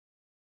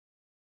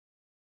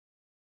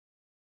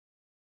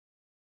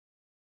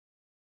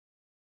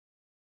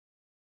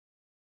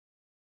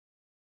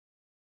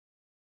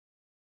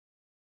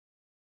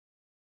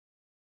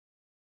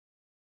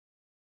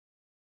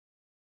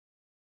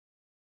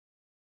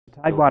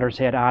Tidewater's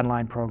had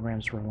online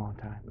programs for a long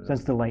time,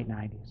 since the late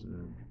 90s.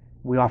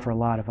 We offer a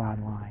lot of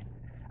online.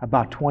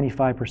 About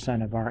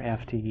 25% of our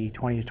FTE,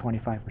 20 to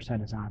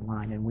 25% is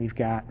online, and we've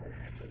got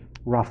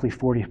roughly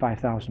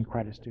 45,000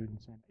 credit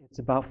students. It's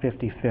about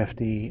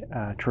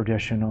 50-50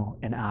 traditional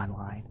and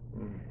online.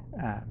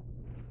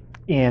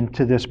 And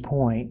to this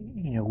point,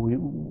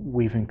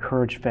 we've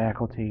encouraged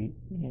faculty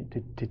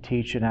to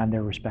teach it on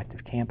their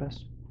respective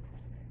campus,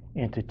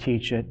 and to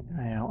teach it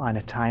on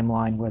a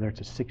timeline, whether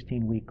it's a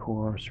 16-week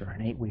course or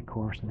an 8-week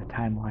course, and a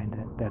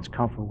timeline that's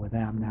comfortable with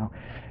them. Now,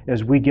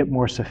 as we get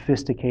more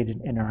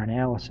sophisticated in our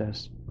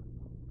analysis,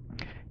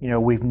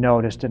 we've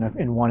noticed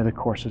in one of the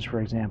courses,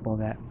 for example,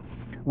 that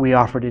we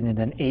offered it in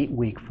an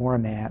 8-week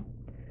format,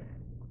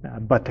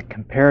 but the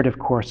comparative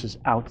courses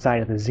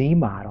outside of the Z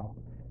model,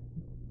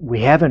 we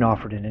haven't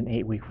offered in an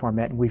 8-week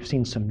format, and we've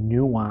seen some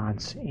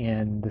nuance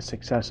in the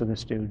success of the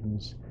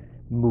students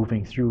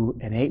moving through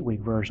an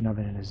 8-week version of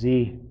it in a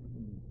Z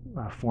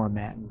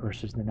format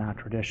versus the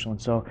non-traditional.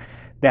 And so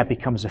that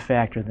becomes a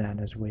factor then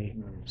as we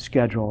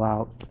schedule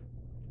out,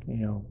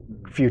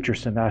 future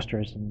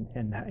semesters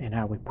and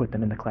how we put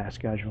them in the class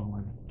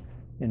schedule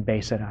and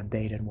base it on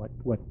data and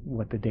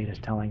what the data is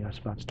telling us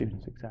about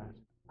student success.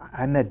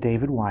 I met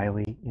David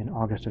Wiley in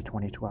August of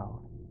 2012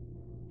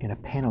 in a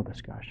panel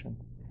discussion,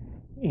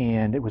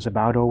 and it was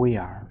about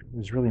OER. It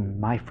was really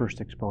my first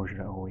exposure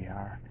to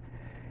OER.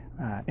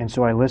 And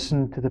so I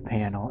listened to the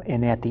panel,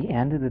 and at the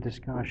end of the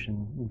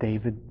discussion,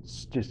 David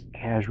just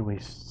casually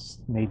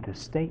made the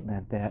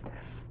statement that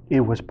it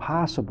was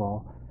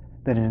possible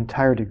that an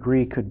entire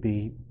degree could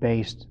be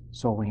based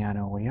solely on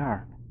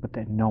OER, but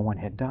that no one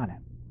had done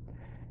it.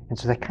 And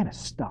so that kind of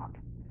stuck.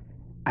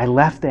 I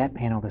left that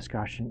panel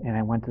discussion and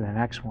I went to the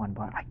next one,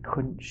 but I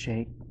couldn't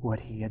shake what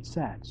he had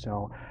said.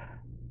 So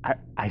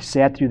I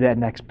sat through that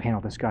next panel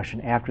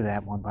discussion after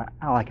that one, but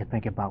all I could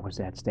think about was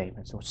that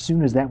statement. So as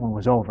soon as that one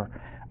was over,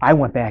 I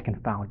went back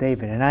and found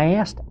David, and I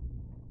asked him,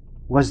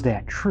 was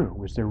that true?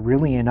 Was there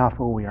really enough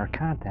OER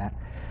content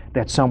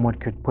that someone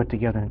could put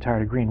together an entire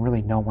degree and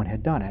really no one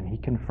had done it? And he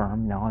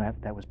confirmed, no,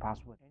 that was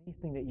possible.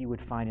 Anything that you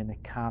would find in the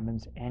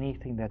Commons,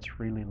 anything that's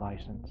freely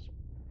licensed,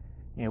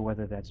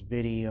 whether that's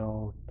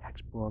video,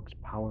 textbooks,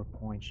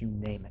 PowerPoints, you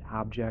name it,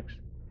 objects,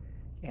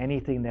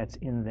 anything that's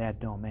in that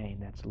domain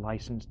that's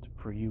licensed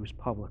for use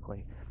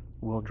publicly,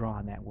 we'll draw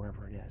on that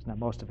wherever it is. Now,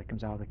 most of it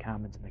comes out of the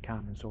Commons and the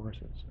common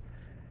sources.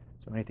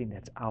 So anything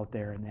that's out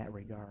there in that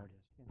regard.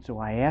 And so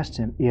I asked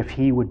him if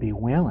he would be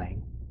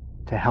willing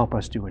to help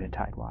us do it at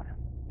Tidewater.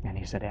 And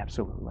he said,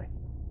 absolutely.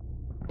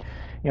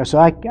 So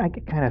I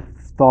kind of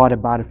thought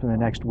about it for the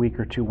next week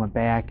or two, went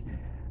back,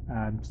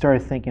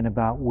 started thinking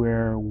about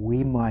where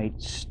we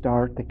might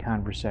start the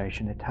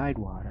conversation at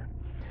Tidewater.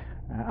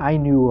 I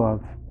knew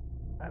of,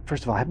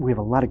 first of all, we have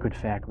a lot of good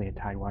faculty at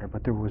Tidewater,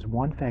 but there was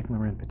one faculty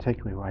member in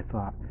particular who I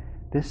thought,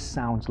 this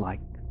sounds like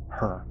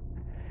her.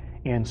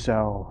 And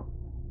so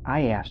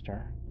I asked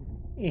her,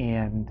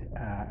 and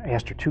I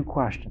asked her two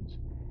questions.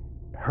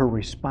 Her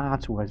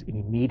response was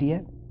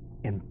immediate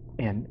and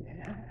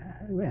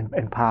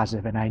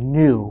positive, and I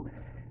knew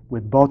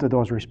with both of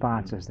those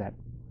responses that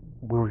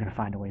we were going to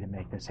find a way to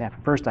make this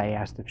happen. First, I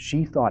asked if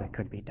she thought it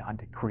could be done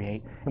to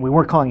create, and we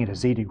weren't calling it a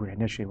Z degree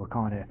initially, we're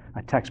calling it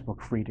a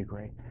textbook-free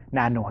degree,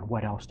 not knowing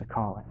what else to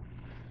call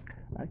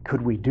it.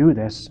 Could we do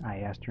this? I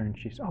asked her, and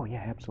she said, oh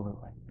yeah,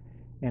 absolutely.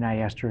 And I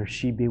asked her if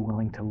she'd be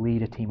willing to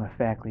lead a team of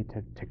faculty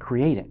to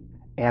create it.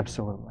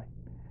 Absolutely.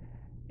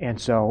 And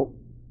so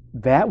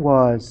that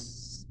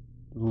was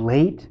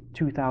late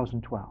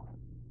 2012.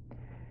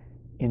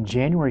 In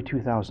January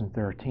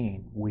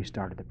 2013, we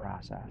started the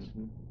process.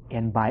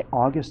 And by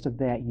August of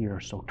that year,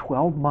 so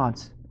 12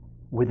 months,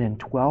 within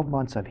 12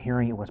 months of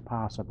hearing it was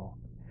possible,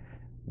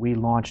 we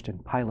launched in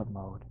pilot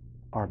mode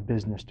our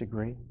business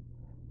degree,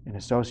 an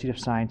Associate of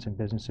Science in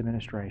Business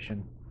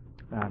Administration.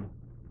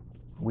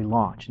 We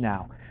launched.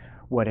 Now,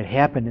 what had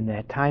happened in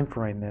that time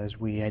frame is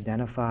we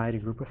identified a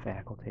group of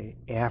faculty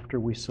after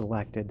we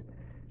selected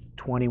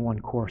 21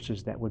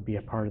 courses that would be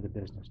a part of the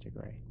business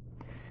degree.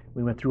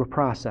 We went through a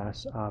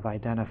process of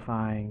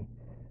identifying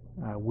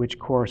which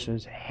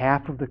courses.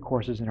 Half of the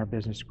courses in our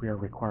business degree are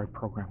required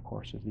program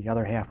courses. The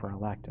other half are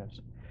electives.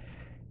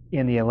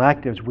 In the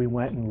electives, we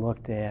went and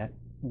looked at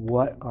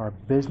what our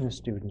business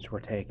students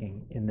were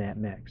taking in that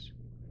mix.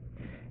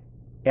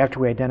 After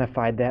we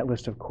identified that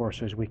list of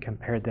courses, we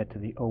compared that to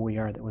the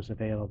OER that was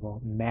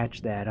available,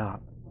 matched that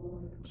up.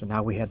 So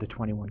now we had the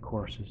 21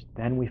 courses.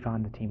 Then we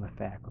found the team of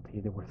faculty.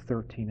 There were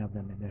 13 of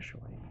them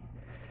initially.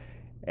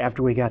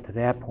 After we got to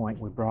that point,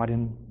 we brought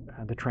in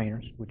the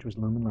trainers, which was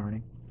Lumen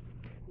Learning,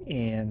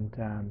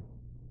 and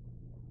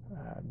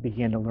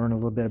began to learn a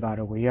little bit about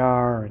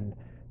OER and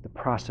the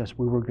process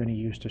we were going to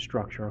use to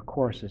structure our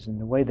courses.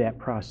 And the way that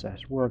process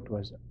worked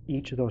was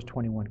each of those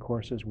 21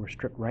 courses were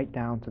stripped right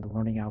down to the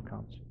learning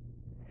outcomes.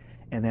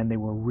 And then they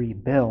were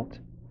rebuilt,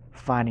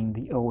 finding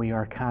the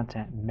OER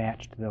content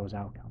matched to those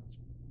outcomes.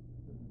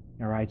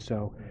 All right,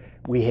 so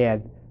we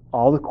had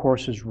all the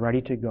courses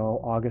ready to go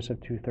August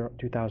of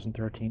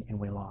 2013, and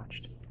we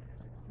launched.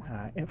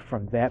 And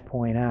from that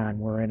point on,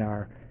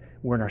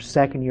 We're in our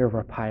second year of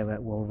our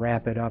pilot. We'll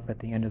wrap it up at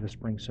the end of the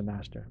spring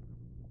semester.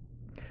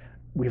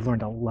 We've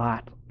learned a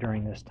lot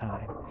during this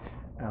time.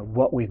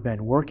 What we've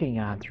been working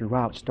on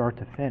throughout, start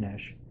to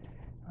finish,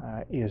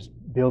 is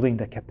building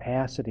the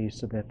capacity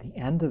so that at the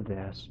end of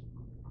this,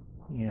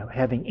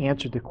 having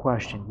answered the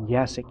question,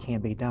 yes, it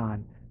can be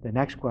done, the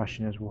next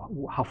question is,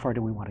 well, how far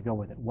do we want to go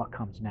with it? What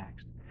comes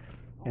next?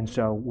 And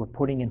so we're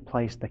putting in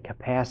place the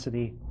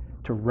capacity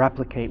to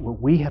replicate what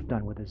we have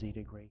done with the Z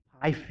degree.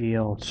 I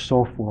feel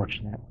so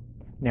fortunate.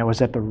 Now, I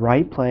was at the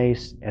right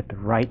place at the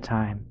right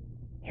time,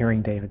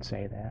 hearing David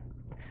say that.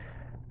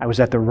 I was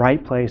at the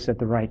right place at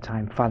the right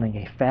time, finding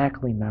a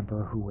faculty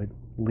member who would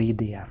lead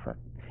the effort.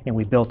 And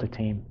we built a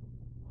team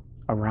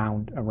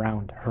around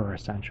her,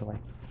 essentially.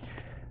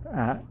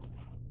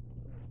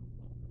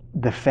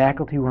 The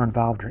faculty who are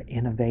involved are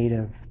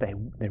innovative.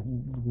 They're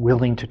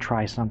willing to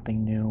try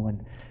something new.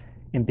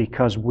 And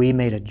because we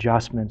made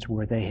adjustments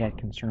where they had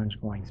concerns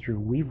going through,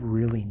 we've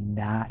really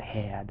not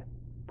had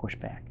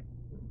pushback.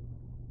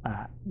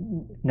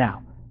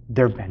 Now,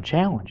 there have been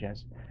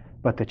challenges,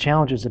 but the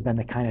challenges have been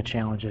the kind of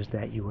challenges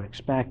that you would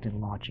expect in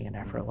launching an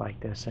effort like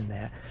this, and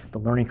that the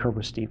learning curve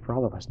was steep for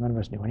all of us. None of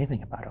us knew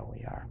anything about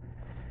OER.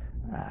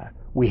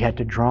 We had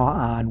to draw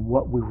on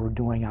what we were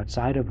doing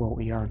outside of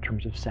OER in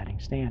terms of setting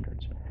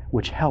standards,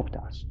 which helped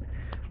us.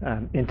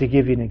 And to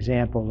give you an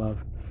example of,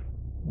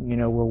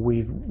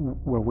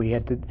 where we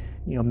had to,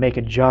 make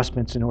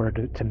adjustments in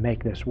order to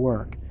make this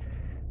work.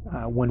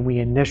 When we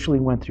initially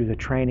went through the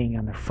training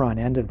on the front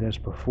end of this,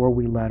 before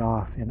we let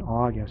off in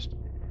August,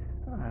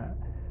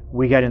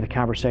 we got into the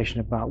conversation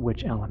about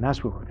which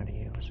LMS we were going to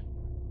use.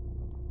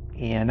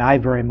 And I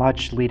very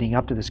much, leading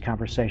up to this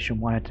conversation,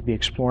 wanted to be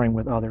exploring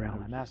with other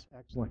LMS.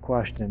 Excellent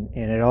question,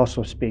 and it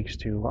also speaks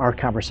to our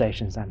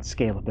conversations on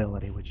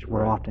scalability, which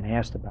we're often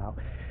asked about.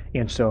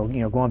 And so,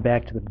 going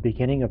back to the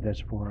beginning of this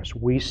for us,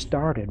 we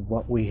started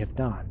what we have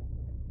done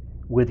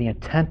with the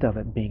intent of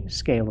it being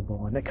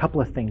scalable. And a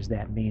couple of things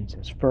that means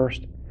is,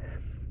 first,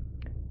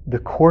 the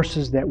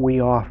courses that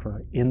we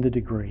offer in the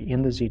degree,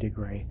 in the Z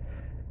degree,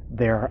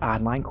 there are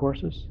online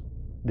courses,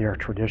 there are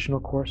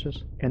traditional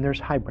courses, and there's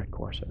hybrid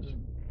courses.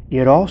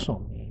 It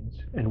also means,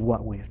 and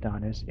what we've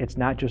done is, it's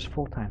not just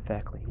full-time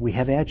faculty. We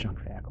have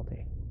adjunct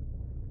faculty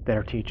that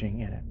are teaching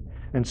in it.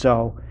 And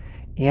so,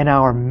 in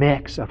our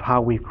mix of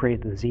how we've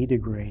created the Z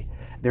degree,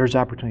 there's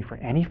opportunity for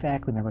any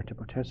faculty member to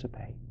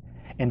participate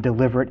and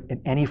deliver it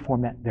in any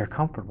format they're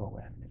comfortable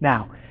with.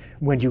 Now,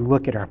 when you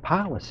look at our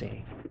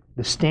policy,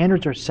 the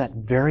standards are set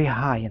very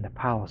high in the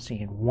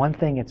policy, and one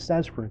thing it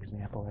says, for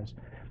example, is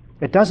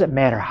it doesn't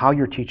matter how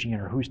you're teaching it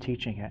or who's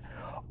teaching it.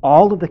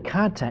 All of the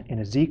content in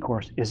a Z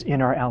course is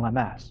in our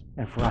LMS,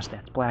 and for us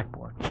that's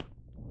Blackboard.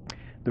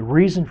 The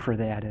reason for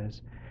that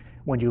is,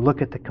 when you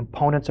look at the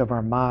components of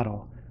our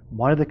model,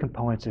 one of the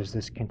components is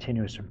this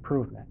continuous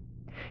improvement.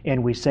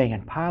 And we say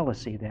in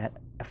policy that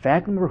a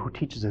faculty member who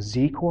teaches a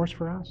Z course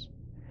for us,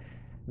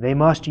 they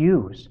must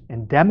use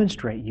and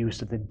demonstrate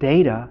use of the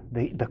data,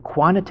 the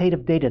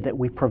quantitative data that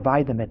we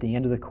provide them at the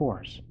end of the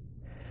course.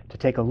 To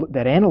take a look,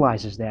 that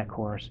analyzes that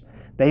course,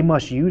 they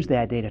must use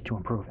that data to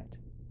improve it.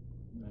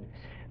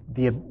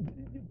 Nice.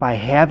 By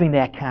having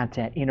that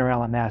content in our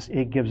LMS,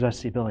 it gives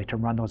us the ability to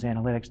run those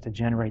analytics, to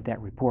generate that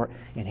report,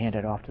 and hand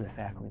it off to the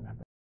faculty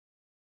member.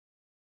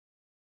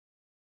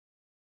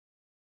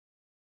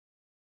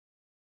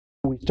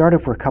 We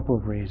started for a couple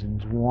of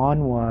reasons.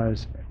 One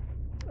was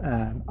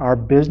our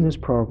business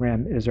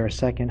program is our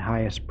second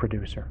highest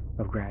producer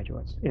of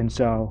graduates, and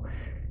so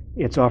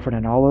it's offered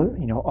in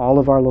all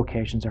of our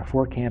locations, our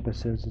 4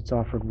 campuses. It's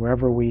offered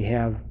wherever we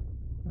have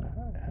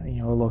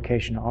a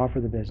location to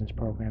offer the business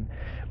program,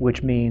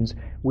 which means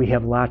we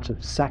have lots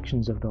of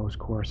sections of those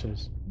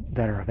courses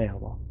that are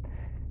available.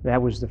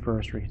 That was the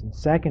first reason.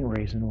 Second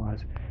reason was,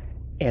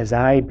 as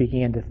I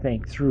began to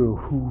think through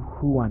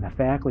who on the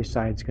faculty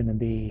side is going to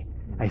be,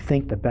 I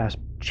think, the best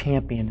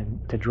champion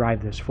to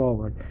drive this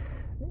forward,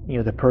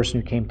 the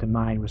person who came to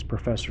mind was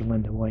Professor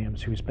Linda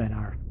Williams, who's been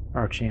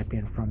our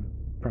champion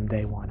from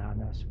day one on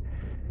this.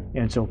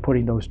 And so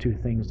putting those two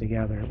things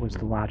together, it was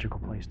the logical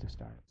place to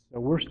start. So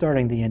we're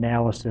starting the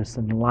analysis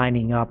and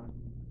lining up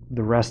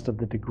the rest of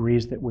the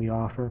degrees that we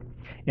offer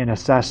and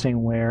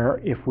assessing where,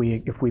 if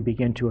we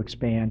begin to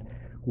expand,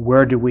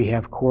 where do we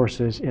have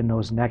courses in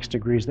those next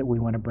degrees that we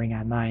want to bring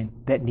online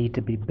that need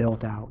to be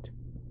built out.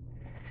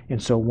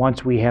 And so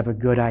once we have a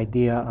good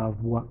idea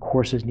of what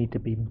courses need to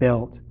be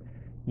built,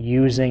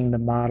 using the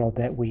model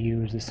that we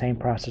use, the same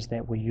process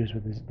that we use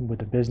with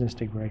the business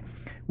degree,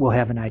 we'll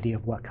have an idea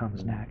of what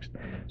comes next.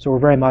 So we're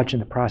very much in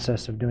the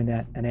process of doing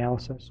that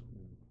analysis.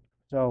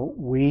 So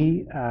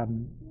we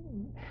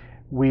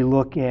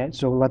look at,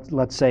 so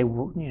let's say,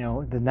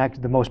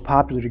 the most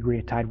popular degree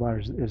at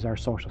Tidewater is our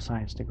social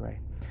science degree.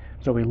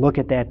 So we look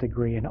at that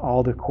degree and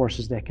all the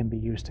courses that can be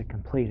used to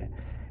complete it.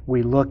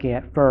 We look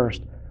at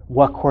first,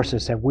 what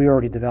courses have we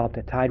already developed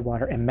at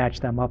Tidewater, and match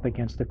them up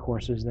against the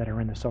courses that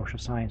are in the social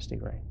science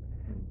degree.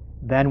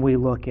 Then we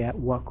look at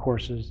what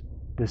courses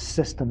the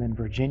system in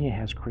Virginia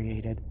has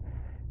created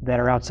that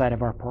are outside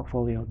of our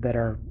portfolio, that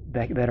are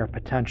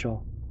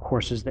potential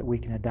courses that we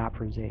can adopt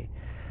for Z.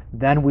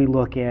 Then we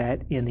look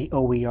at in the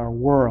OER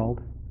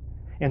world,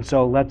 and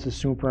so let's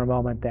assume for a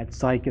moment that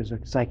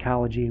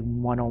Psychology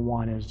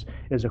 101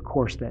 is a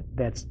course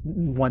that's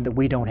one that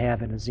we don't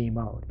have in a Z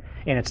mode,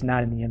 and it's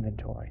not in the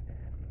inventory.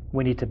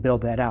 We need to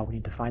build that out. We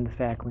need to find the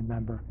faculty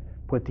member,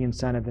 put the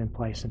incentive in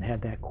place, and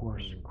have that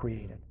course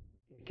created.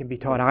 It can be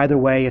taught either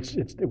way.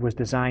 It was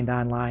designed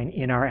online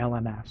in our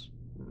LMS,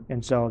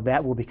 and so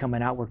that will become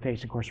an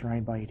outward-facing course for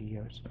anybody to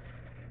use.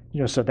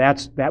 So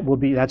that's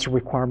a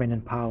requirement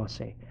in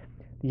policy.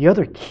 The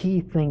other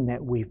key thing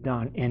that we've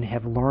done and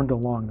have learned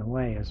along the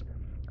way is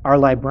our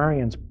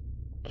librarians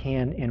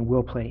can and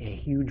will play a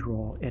huge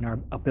role in our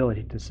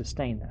ability to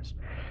sustain this.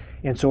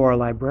 And so our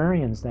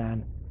librarians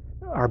then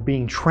are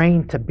being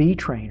trained to be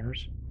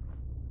trainers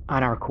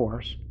on our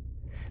course.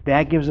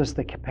 That gives us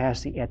the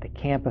capacity at the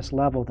campus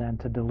level then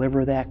to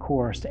deliver that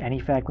course to any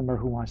faculty member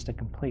who wants to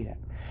complete it.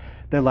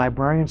 The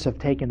librarians have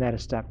taken that a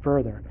step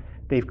further.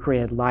 They've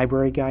created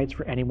library guides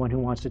for anyone who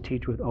wants to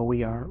teach with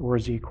OER or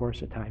a Z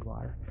course at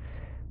Tidewater.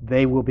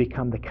 They will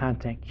become the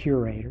content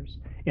curators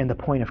and the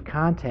point of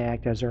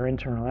contact as our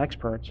internal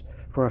experts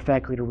for a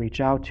faculty to reach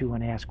out to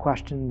and ask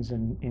questions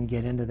and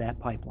get into that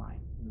pipeline.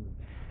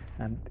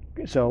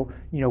 So,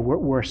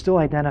 we're still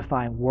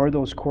identifying where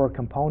those core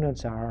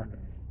components are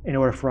in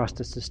order for us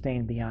to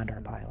sustain beyond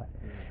our pilot.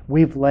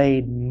 We've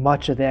laid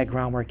much of that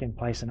groundwork in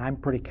place, and I'm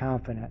pretty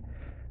confident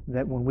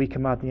that when we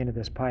come out the end of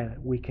this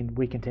pilot, we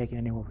can take it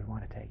anywhere we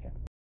want to take it.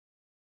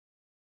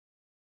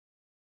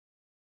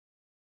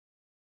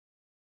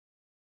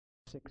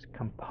 6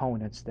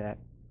 components that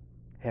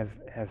have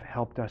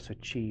helped us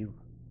achieve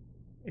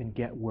and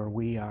get where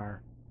we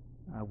are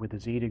with the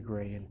Z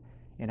degree,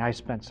 and I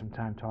spent some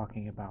time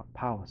talking about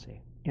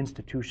policy,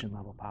 institution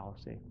level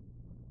policy.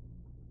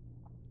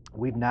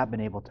 We've not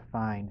been able to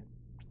find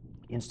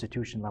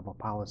institution level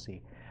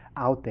policy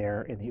out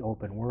there in the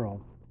open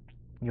world,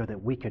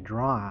 that we could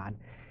draw on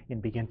and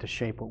begin to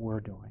shape what we're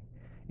doing.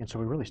 And so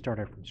we really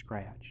started from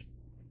scratch.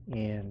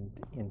 And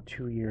in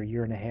 2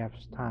 and a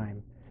half's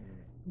time,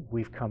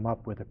 we've come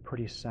up with a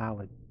pretty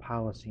solid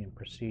policy and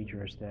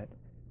procedures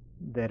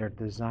that are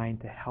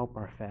designed to help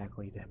our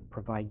faculty, to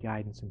provide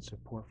guidance and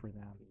support for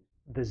them.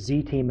 The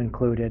Z team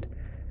included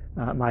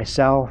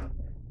myself,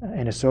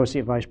 an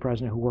associate vice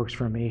president who works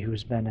for me,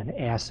 who's been an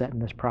asset in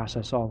this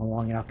process all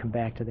along, and I'll come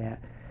back to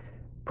that.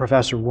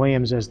 Professor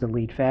Williams as the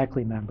lead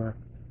faculty member.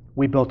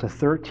 We built a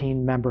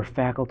 13-member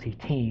faculty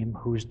team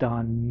who's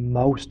done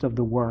most of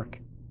the work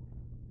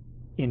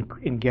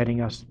in getting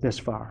us this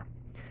far.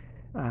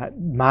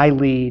 My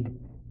lead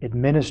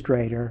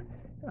administrator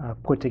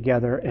put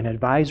together an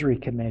advisory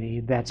committee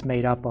that's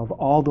made up of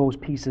all those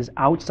pieces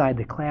outside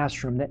the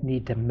classroom that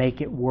need to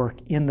make it work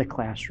in the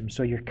classroom.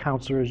 So your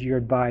counselors, your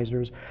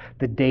advisors,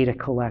 the data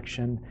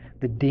collection,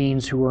 the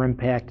deans who are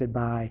impacted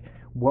by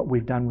what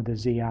we've done with the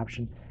Z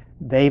option,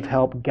 they've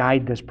helped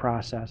guide this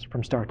process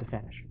from start to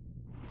finish.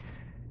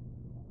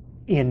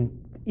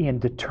 In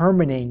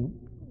determining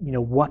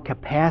what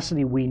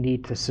capacity we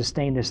need to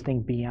sustain this thing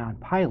beyond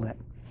pilot,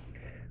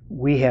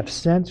 we have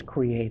since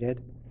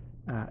created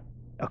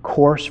a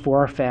course for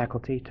our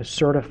faculty to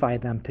certify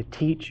them to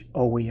teach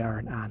OER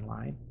and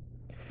online.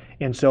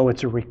 And so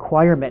it's a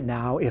requirement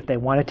now, if they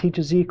want to teach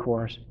a Z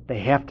course, they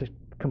have to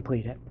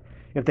complete it.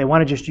 If they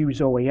want to just use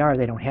OER,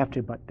 they don't have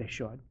to, but they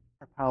should.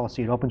 Our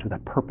policy, it opens with a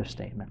purpose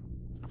statement.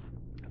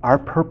 Our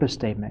purpose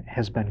statement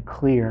has been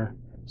clear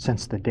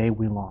since the day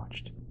we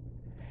launched.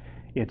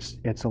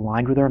 It's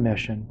aligned with our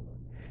mission,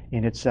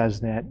 and it says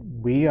that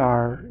we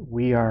are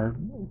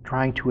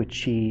trying to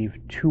achieve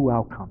 2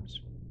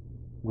 outcomes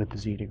with the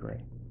Z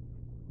degree.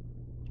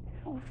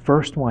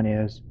 First one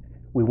is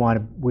we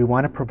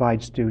want to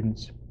provide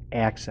students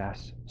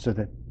access so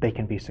that they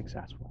can be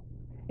successful,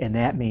 and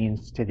that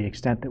means to the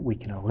extent that we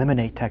can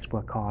eliminate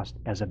textbook cost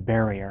as a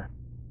barrier,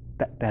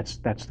 that's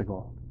the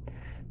goal.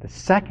 The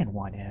second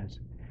one is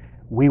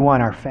we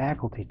want our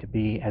faculty to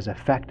be as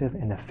effective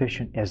and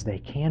efficient as they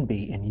can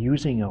be in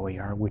using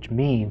OER, which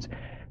means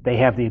they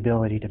have the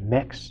ability to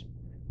mix,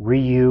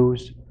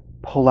 reuse,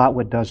 pull out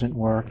what doesn't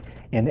work,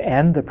 and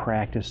end the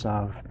practice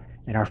of,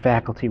 and our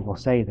faculty will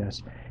say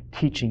this,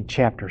 teaching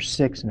chapter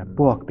 6 in a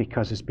book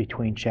because it's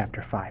between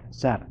chapter 5 and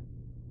 7,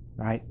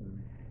 right?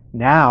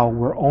 Now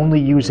we're only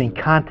using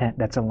content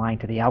that's aligned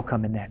to the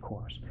outcome in that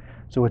course.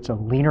 So it's a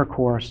leaner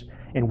course,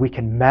 and we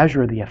can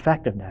measure the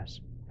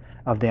effectiveness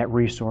of that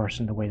resource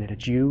in the way that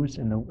it's used,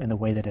 in the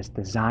way that it's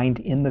designed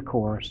in the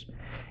course,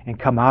 and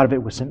come out of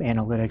it with some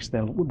analytics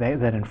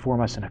that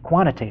inform us in a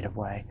quantitative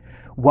way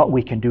what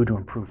we can do to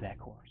improve that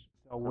course.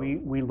 So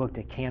we looked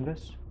at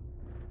Canvas,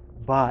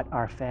 but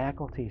our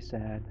faculty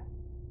said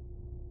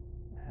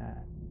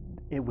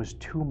it was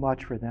too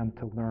much for them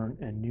to learn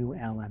a new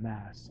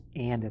LMS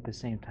and at the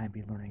same time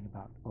be learning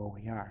about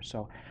OER.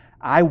 So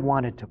I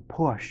wanted to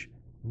push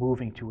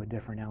moving to a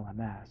different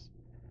LMS,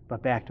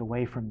 but backed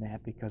away from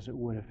that because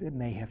it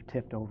may have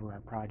tipped over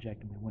our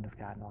project and we wouldn't have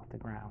gotten off the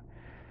ground.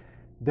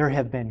 There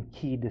have been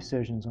key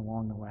decisions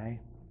along the way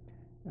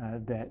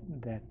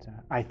that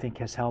I think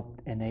has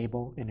helped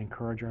enable and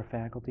encourage our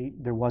faculty.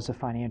 There was a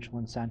financial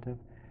incentive.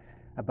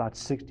 About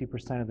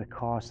 60% of the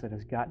cost that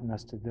has gotten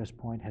us to this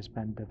point has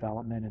been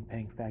development and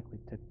paying faculty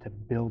to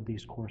build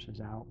these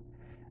courses out.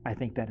 I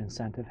think that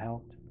incentive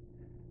helped.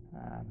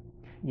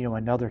 You know,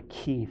 another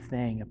key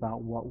thing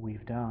about what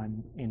we've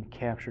done and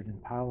captured in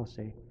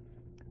policy,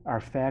 our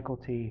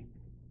faculty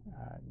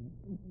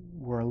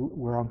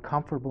were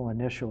uncomfortable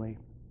initially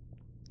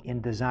in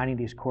designing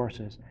these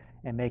courses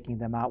and making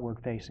them outward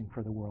facing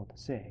for the world to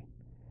see.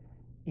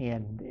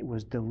 And it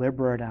was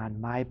deliberate on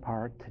my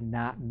part to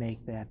not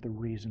make that the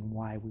reason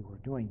why we were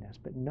doing this,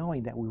 but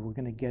knowing that we were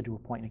going to get to a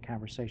point in a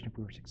conversation, if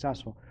we were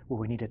successful, where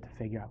we needed to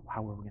figure out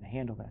how we were going to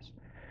handle this.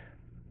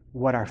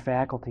 What our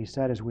faculty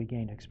said as we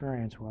gained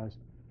experience was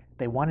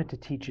they wanted to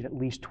teach it at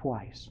least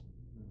twice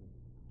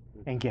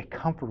and get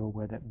comfortable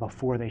with it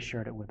before they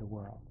shared it with the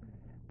world.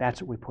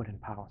 That's what we put in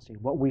policy.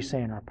 What we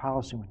say in our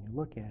policy when you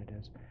look at it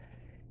is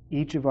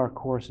each of our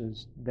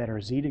courses that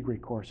are Z-degree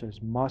courses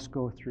must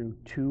go through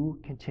 2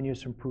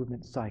 continuous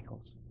improvement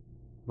cycles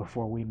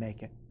before we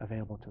make it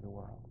available to the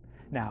world.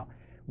 Now,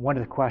 one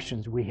of the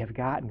questions we have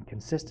gotten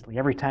consistently,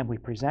 every time we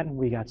present, and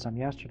we got some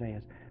yesterday,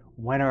 is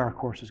when are our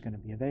courses going to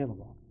be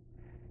available?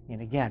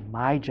 And again,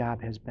 my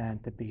job has been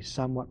to be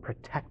somewhat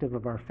protective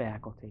of our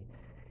faculty.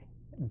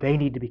 They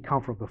need to be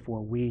comfortable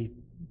before we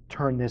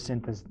turn this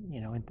into,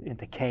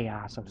 into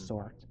chaos of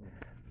sorts.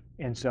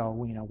 And so,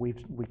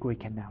 we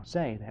can now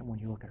say that when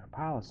you look at our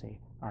policy,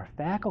 our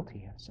faculty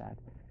have said,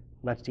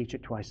 let's teach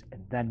it twice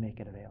and then make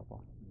it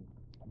available.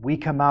 We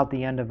come out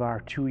the end of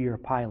our 2-year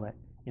pilot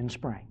in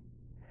spring,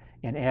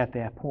 and at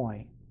that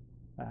point,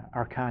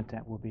 our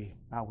content will be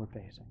outward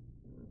facing.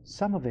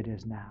 Some of it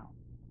is now,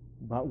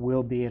 but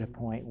we'll be at a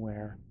point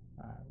where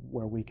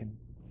we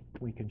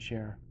can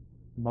share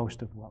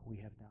most of what we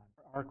have done.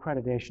 Our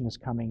accreditation is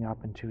coming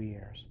up in 2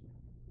 years.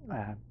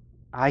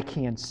 I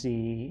can't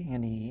see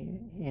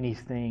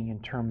anything in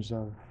terms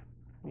of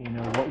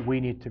what we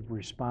need to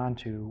respond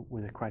to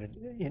with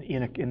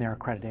in their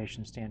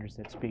accreditation standards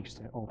that speaks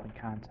to open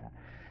content.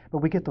 But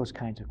we get those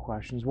kinds of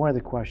questions. One of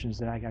the questions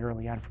that I got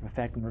early on from a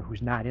faculty member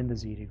who's not in the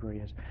Z degree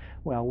is,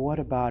 well, what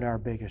about our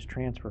biggest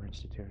transfer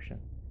institution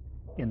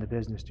in the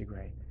business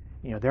degree?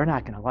 They're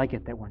not going to like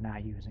it that we're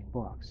not using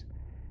books.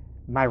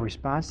 My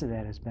response to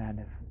that has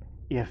been,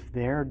 if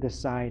they're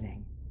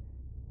deciding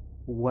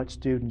what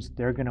students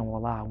they're going to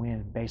allow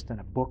in based on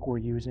a book we're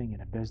using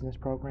in a business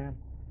program,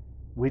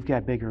 we've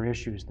got bigger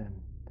issues than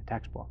the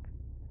textbook.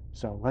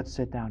 So let's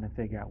sit down and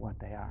figure out what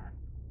they are.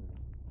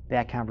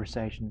 That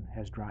conversation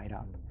has dried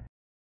up.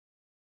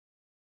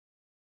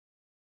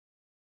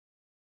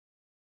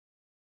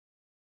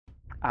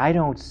 I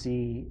don't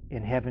see,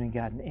 and haven't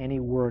gotten any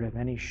word of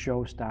any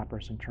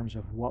showstoppers in terms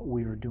of what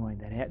we are doing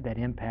that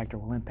impact or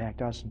will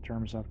impact us in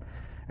terms of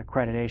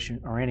accreditation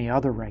or any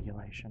other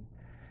regulation.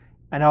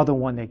 Another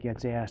one that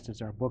gets asked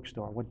is our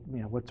bookstore.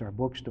 What's our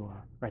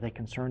bookstore? Are they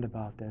concerned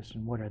about this,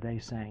 and what are they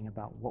saying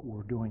about what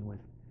we're doing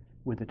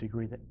with a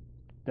degree that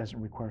doesn't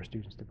require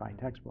students to buy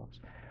textbooks?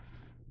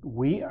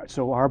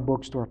 So our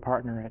bookstore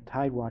partner at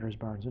Tidewater is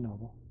Barnes &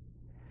 Noble.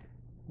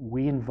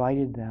 We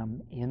invited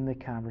them in the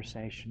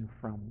conversation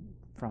from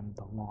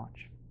the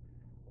launch.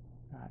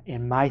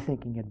 And my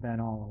thinking had been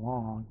all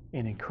along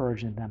in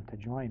encouraging them to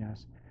join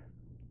us.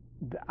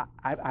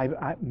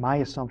 My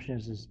assumption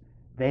is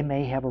they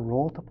may have a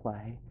role to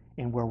play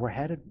in where we're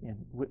headed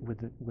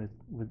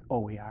with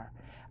OER.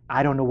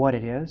 I don't know what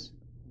it is.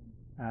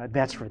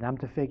 That's for them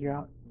to figure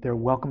out. They're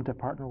welcome to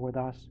partner with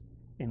us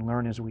and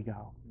learn as we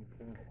go.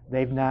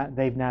 They've not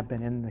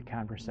been in the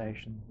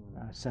conversation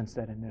since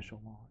that initial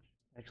launch.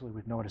 Actually,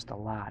 we've noticed a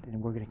lot,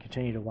 and we're going to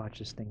continue to watch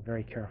this thing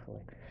very carefully.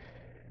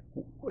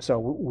 So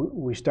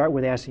we start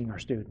with asking our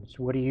students,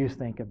 what do you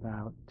think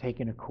about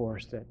taking a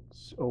course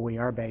that's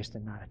OER based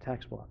and not a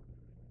textbook?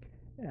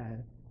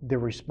 The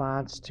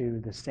response to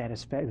the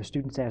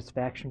student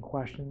satisfaction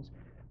questions,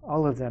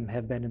 all of them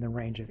have been in the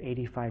range of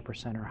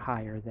 85% or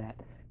higher, that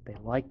they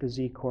like the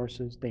Z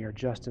courses. They are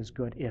just as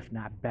good, if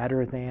not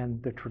better,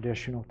 than the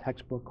traditional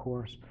textbook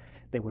course.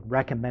 They would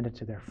recommend it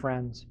to their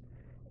friends.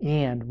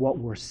 And what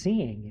we're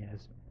seeing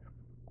is,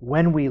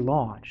 when we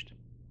launched,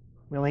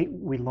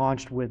 we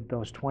launched with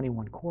those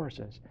 21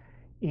 courses,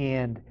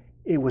 and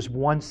it was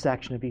one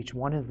section of each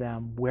one of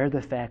them where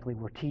the faculty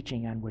were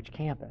teaching on which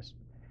campus.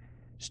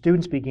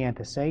 Students began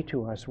to say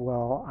to us,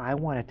 well, I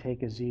want to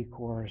take a Z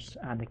course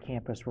on the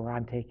campus where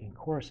I'm taking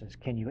courses.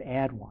 Can you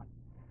add one?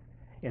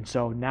 And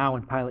so now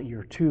in pilot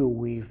year 2,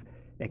 we've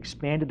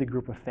expanded the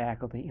group of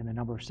faculty in the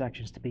number of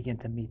sections to begin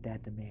to meet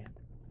that demand.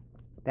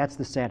 That's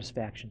the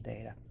satisfaction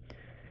data.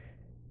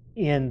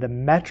 In the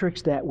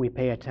metrics that we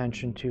pay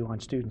attention to on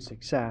student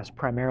success,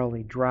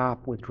 primarily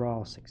drop,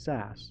 withdrawal,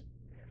 success,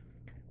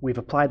 we've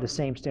applied the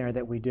same standard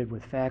that we did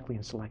with faculty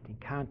in selecting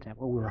content.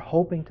 What we were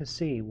hoping to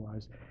see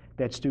was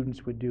that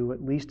students would do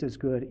at least as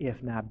good,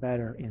 if not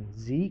better, in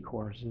Z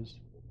courses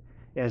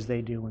as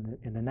they do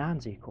in the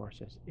non-Z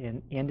courses.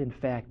 And in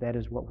fact, that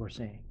is what we're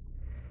seeing.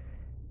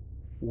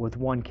 With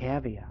one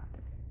caveat,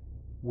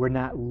 we're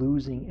not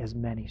losing as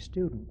many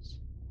students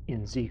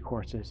in Z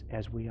courses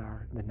as we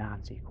are the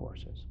non-Z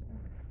courses.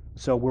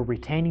 So we're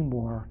retaining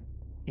more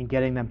and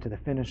getting them to the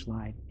finish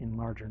line in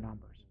larger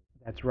numbers.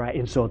 That's right.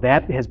 And so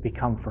that has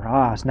become for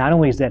us, not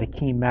only is that a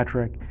key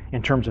metric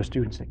in terms of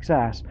student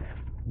success,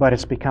 but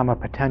it's become a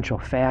potential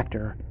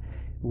factor,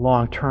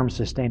 long-term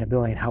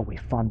sustainability in how we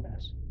fund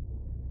this.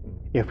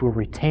 If we're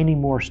retaining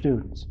more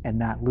students and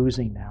not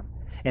losing them,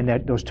 and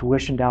that those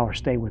tuition dollars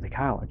stay with the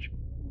college,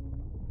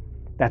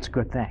 that's a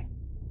good thing,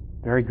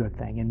 very good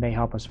thing, and may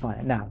help us fund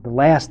it. Now, the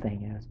last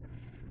thing is,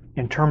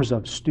 in terms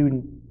of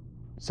student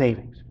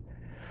savings,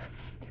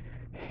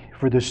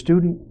 for the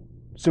student,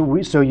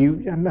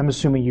 I'm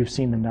assuming you've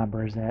seen the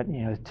numbers that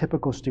the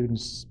typical student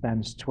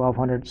spends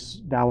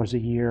 $1,200 a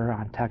year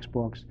on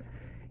textbooks.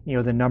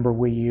 The number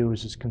we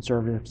use is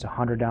conservative. It's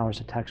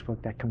 $100 a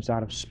textbook. That comes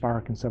out of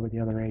Spark and some of the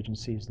other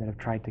agencies that have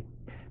tried to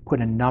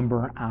put a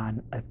number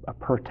on a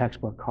per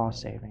textbook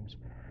cost savings.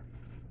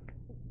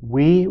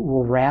 We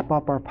will wrap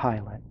up our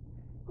pilot,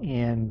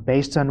 and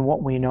based on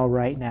what we know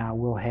right now,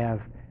 we'll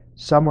have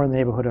somewhere in the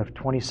neighborhood of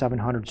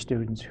 2,700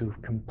 students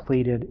who've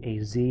completed a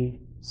Z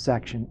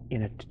section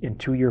in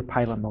 2-year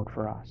pilot mode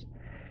for us.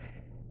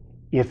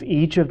 If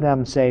each of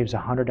them saves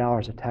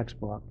 $100 a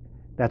textbook,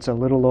 that's a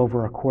little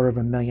over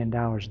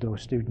 $250,000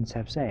 those students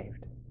have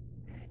saved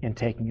in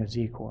taking a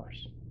Z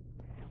course.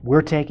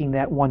 We're taking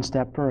that one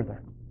step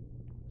further.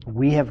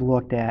 We have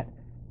looked at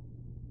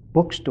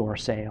bookstore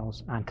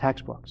sales on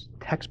textbooks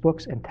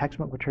and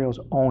textbook materials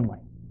only,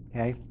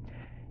 okay?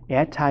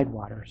 At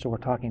Tidewater, so we're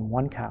talking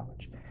one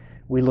college,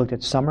 we looked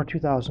at summer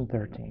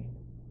 2013,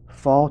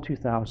 fall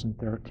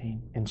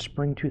 2013, and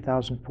spring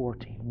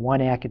 2014,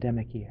 one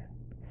academic year.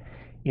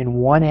 In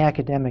one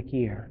academic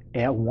year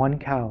at one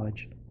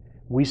college,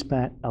 we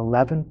spent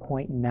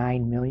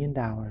 $11.9 million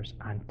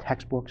on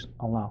textbooks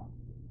alone.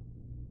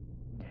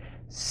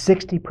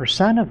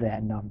 60% of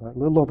that number, a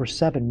little over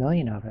 $7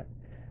 million of it,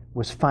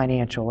 was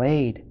financial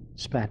aid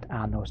spent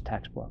on those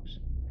textbooks.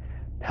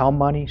 Pell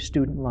money,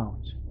 student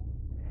loans.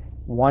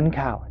 One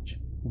college,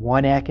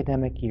 one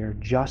academic year,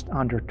 just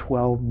under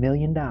 $12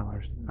 million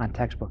on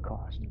textbook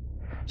cost.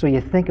 So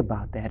you think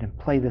about that and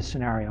play this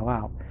scenario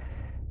out.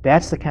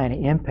 That's the kind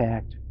of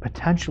impact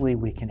potentially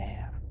we can have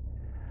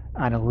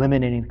on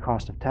eliminating the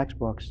cost of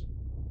textbooks,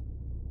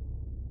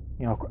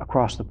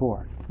 across the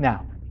board.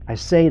 Now, I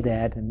say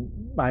that, and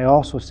I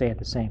also say at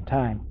the same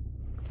time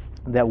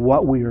that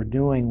what we are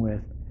doing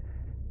with,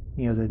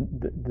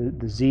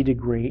 the Z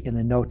degree and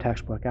the no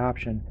textbook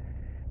option,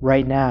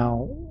 right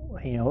now,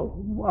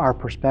 our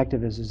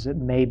perspective is it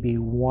may be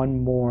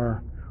one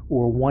more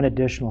or one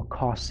additional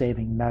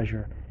cost-saving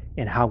measure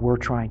in how we're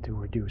trying to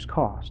reduce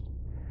cost.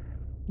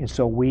 And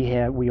so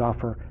we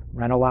offer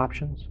rental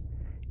options,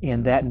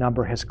 and that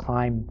number has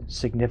climbed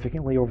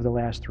significantly over the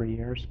last 3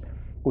 years.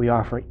 We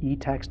offer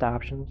e-text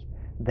options.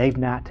 They've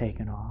not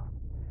taken off,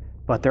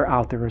 but they're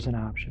out there as an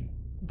option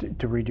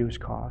to reduce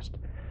cost.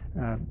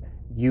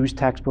 Used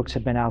textbooks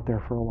have been out there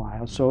for a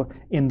while. So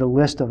in the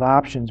list of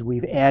options,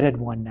 we've added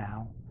one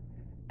now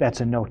that's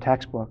a no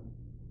textbook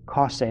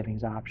cost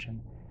savings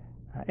option.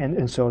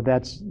 And so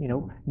that's,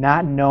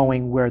 not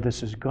knowing where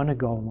this is going to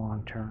go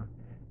long term,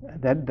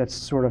 that's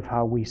sort of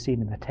how we see it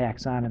in the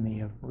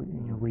taxonomy of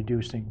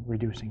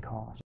reducing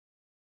costs.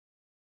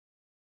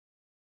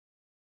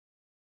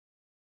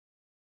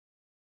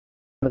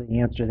 The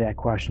answer to that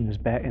question is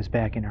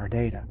back in our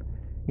data.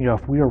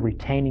 If we are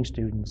retaining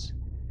students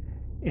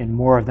and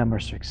more of them are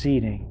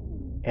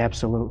succeeding,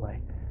 absolutely.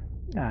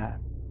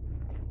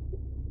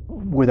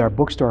 With our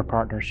bookstore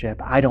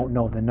partnership, I don't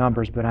know the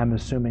numbers, but I'm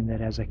assuming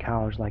that as a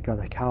college like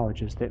other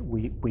colleges that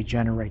we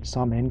generate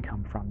some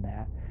income from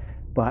that.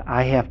 But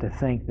I have to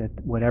think that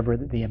whatever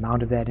the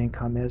amount of that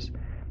income is,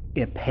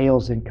 it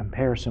pales in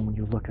comparison when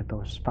you look at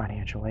those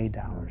financial aid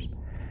dollars.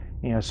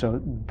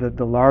 So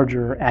the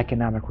larger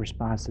economic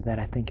response to that,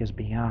 I think, is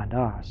beyond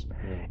us.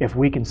 If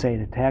we can say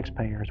to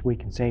taxpayers, we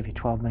can save you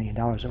 $12 million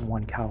in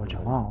one college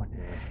alone,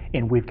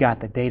 and we've got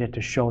the data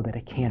to show that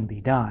it can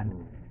be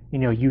done,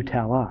 you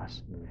tell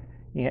us.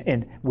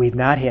 And we've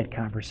not had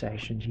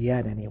conversations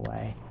yet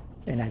anyway,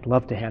 and I'd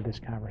love to have this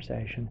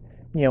conversation.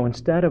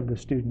 Instead of the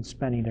students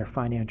spending their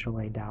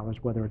financial aid dollars,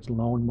 whether it's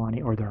loan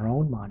money or their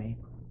own money,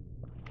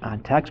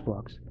 on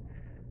textbooks,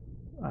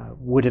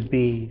 would it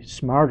be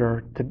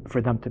smarter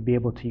for them to be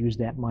able to use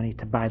that money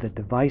to buy the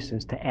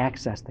devices to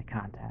access the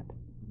content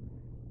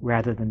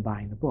rather than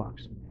buying the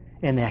books?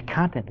 And that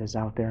content is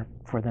out there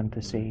for them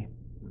to see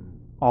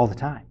all the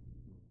time.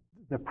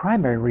 The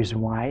primary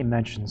reason why I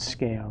mentioned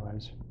scale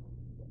is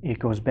it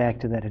goes back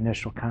to that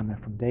initial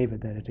comment from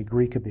David that a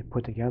degree could be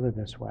put together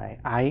this way.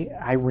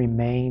 I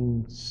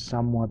remain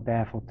somewhat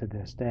baffled to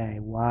this day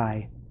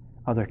why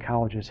other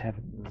colleges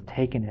haven't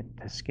taken it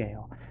to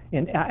scale.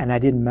 And I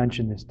didn't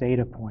mention this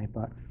data point,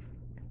 but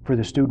for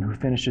the student who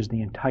finishes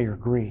the entire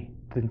degree,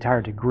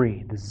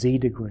 the Z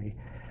degree,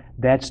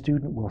 that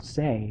student will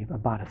save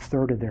about a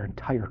third of their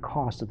entire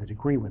cost of the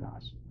degree with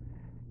us.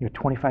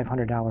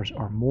 $2,500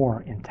 or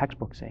more in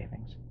textbook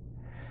savings.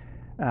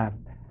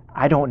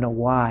 I don't know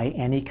why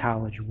any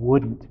college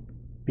wouldn't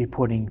be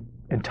putting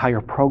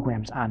entire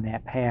programs on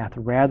that path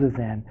rather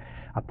than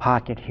a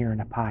pocket here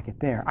and a pocket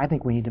there. I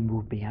think we need to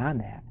move beyond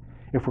that.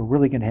 If we're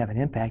really going to have an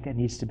impact, it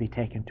needs to be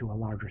taken to a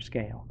larger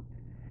scale.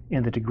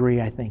 And the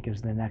degree, I think,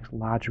 is the next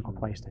logical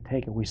place to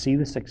take it. We see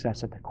the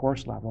success at the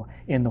course level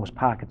in those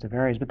pockets of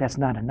areas, but that's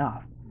not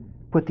enough.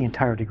 Put the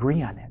entire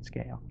degree on that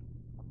scale.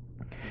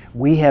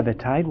 We have at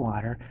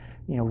Tidewater,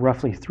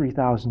 roughly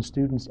 3,000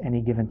 students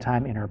any given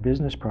time in our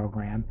business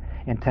program,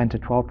 and 10 to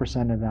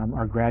 12% of them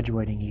are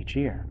graduating each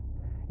year.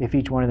 If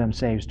each one of them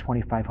saves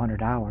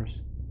 $2,500,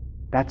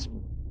 that's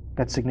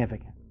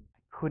significant.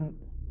 I couldn't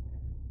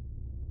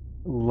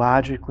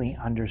logically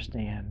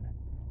understand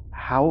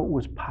how it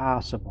was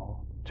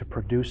possible to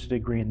produce a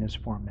degree in this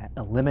format,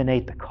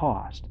 eliminate the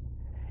cost,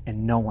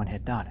 and no one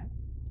had done it.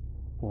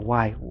 Well,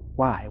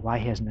 why? Why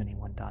hasn't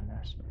anyone done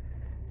this?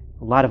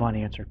 A lot of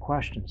unanswered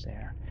questions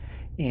there.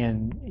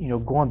 And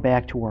going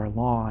back to our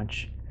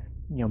launch,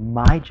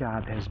 my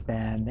job has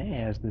been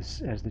as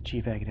the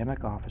chief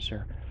academic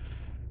officer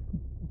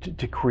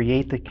to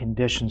create the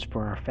conditions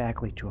for our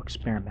faculty to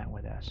experiment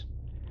with this.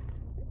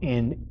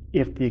 And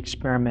if the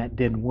experiment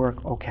didn't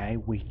work, okay,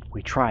 we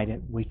tried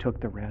it, we took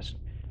the risk,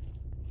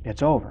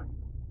 it's over.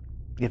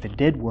 If it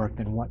did work,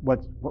 then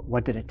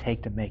what did it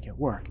take to make it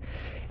work?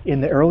 In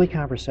the early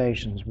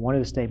conversations, one of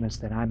the statements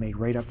that I made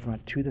right up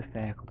front to the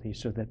faculty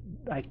so that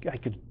I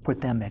could put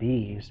them at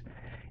ease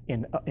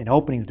in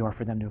opening the door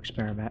for them to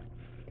experiment,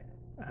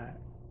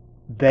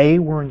 they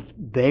were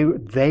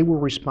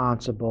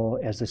responsible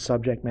as the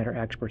subject matter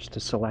experts to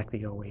select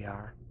the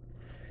OER.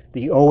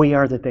 The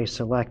OER that they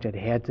selected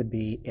had to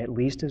be at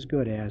least as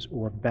good as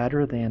or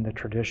better than the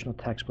traditional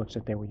textbooks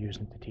that they were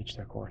using to teach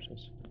their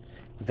courses.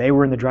 They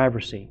were in the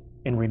driver's seat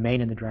and remain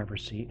in the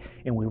driver's seat,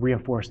 and we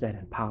reinforced that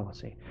in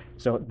policy.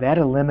 So that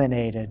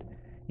eliminated,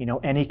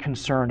 any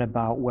concern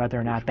about whether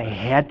or not they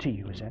had to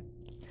use it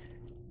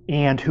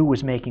and who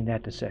was making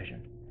that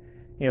decision.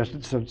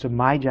 So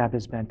my job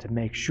has been to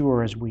make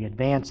sure as we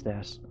advance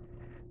this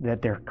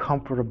that they're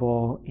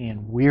comfortable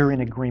and we're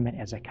in agreement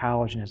as a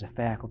college and as a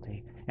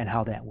faculty and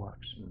how that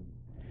works.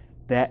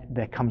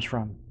 That comes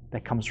from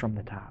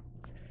the top,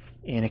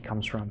 and it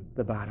comes from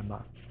the bottom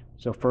up.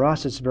 So for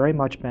us, it's very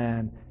much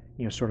been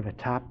sort of a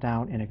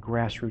top-down and a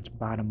grassroots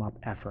bottom-up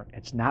effort.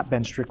 It's not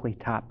been strictly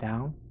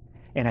top-down,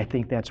 and I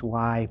think that's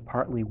why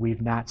partly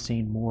we've not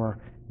seen more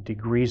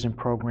degrees and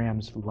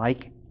programs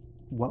like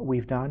what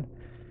we've done.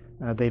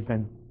 They've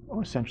been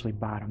essentially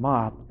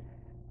bottom-up,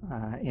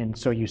 and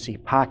so you see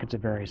pockets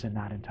of areas and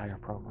not entire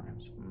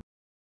programs.